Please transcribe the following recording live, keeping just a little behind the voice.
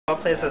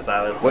robot plays a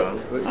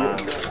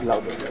xylophone.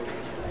 Louder.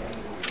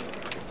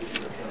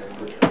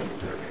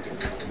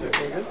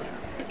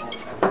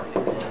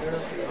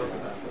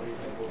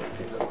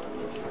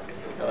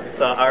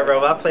 So our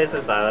robot plays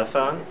a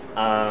xylophone.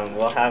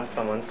 We'll have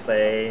someone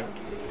play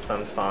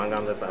some song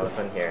on the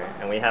xylophone here,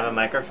 and we have a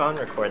microphone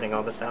recording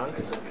all the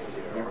sounds.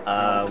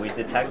 We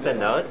detect the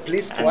notes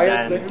and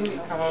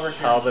then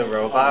tell the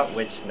robot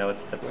which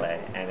notes to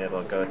play, and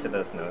it'll go to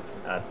those notes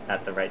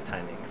at the right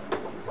timings.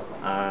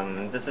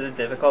 This is a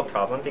difficult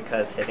problem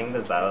because hitting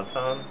the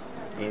xylophone,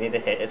 you need to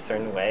hit a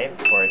certain way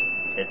for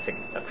it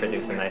to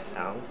produce a nice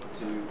sound.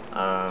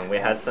 We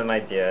had some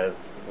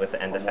ideas with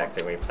the end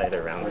effector. We played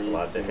around with a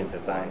lot of different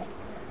designs.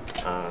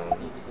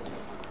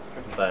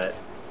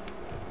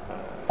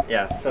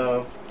 Yeah,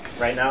 so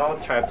right now I'll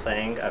try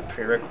playing a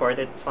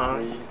pre-recorded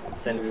song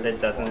since it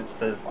doesn't,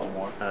 the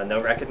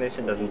note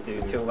recognition doesn't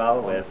do too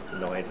well with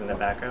noise in the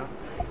background.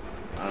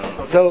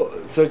 So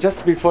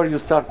just before you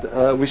start,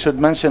 we should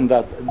mention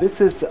that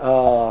this is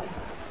a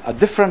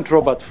different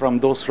robot from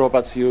those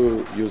robots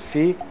you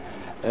see.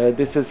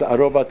 This is a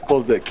robot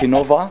called the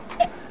Kinova,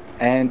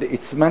 and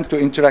it's meant to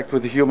interact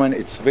with the human.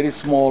 It's very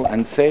small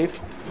and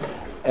safe.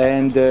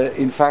 And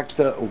in fact,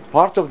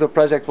 part of the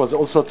project was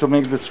also to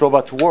make this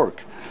robot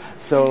work.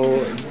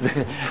 So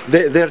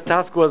their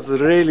task was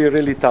really,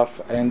 really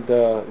tough. And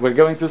we're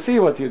going to see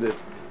what you did.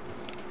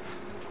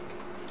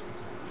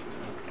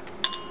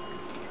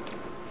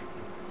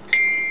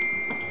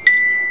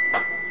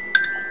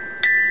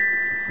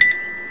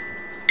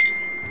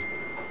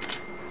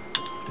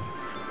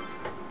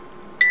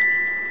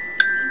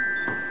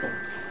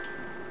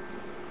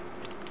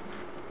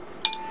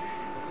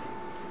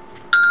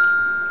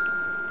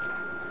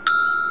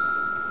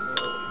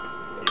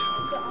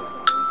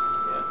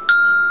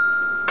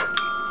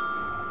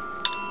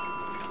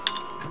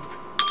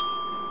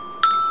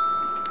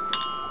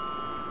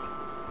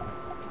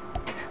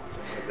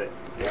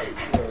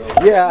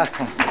 Yeah.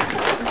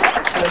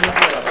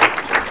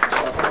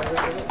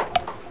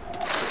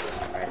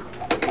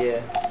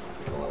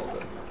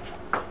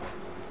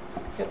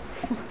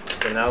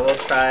 So now we'll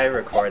try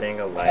recording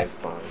a live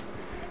song.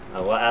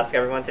 We'll ask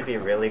everyone to be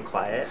really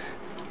quiet.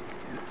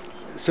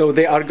 So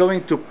they are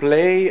going to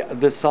play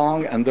the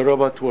song, and the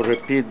robot will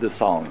repeat the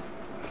song,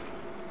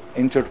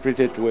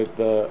 interpreted with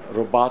the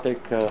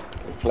robotic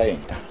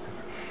playing.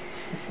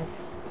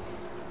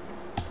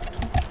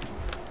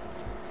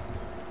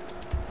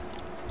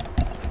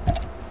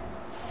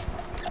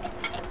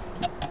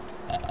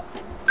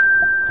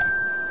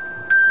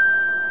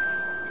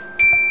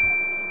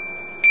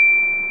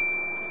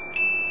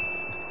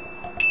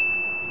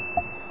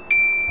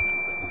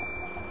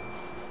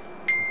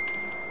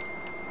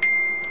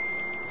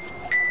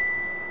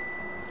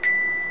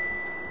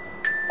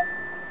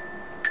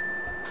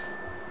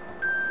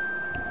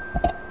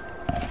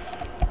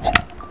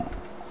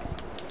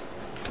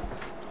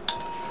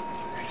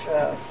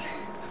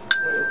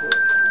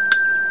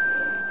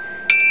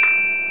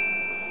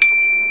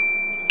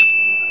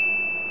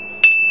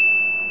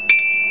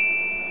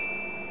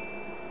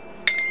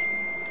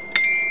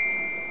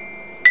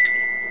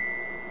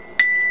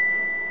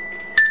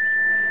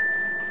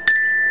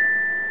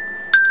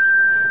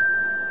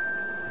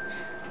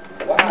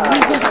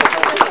 Wow.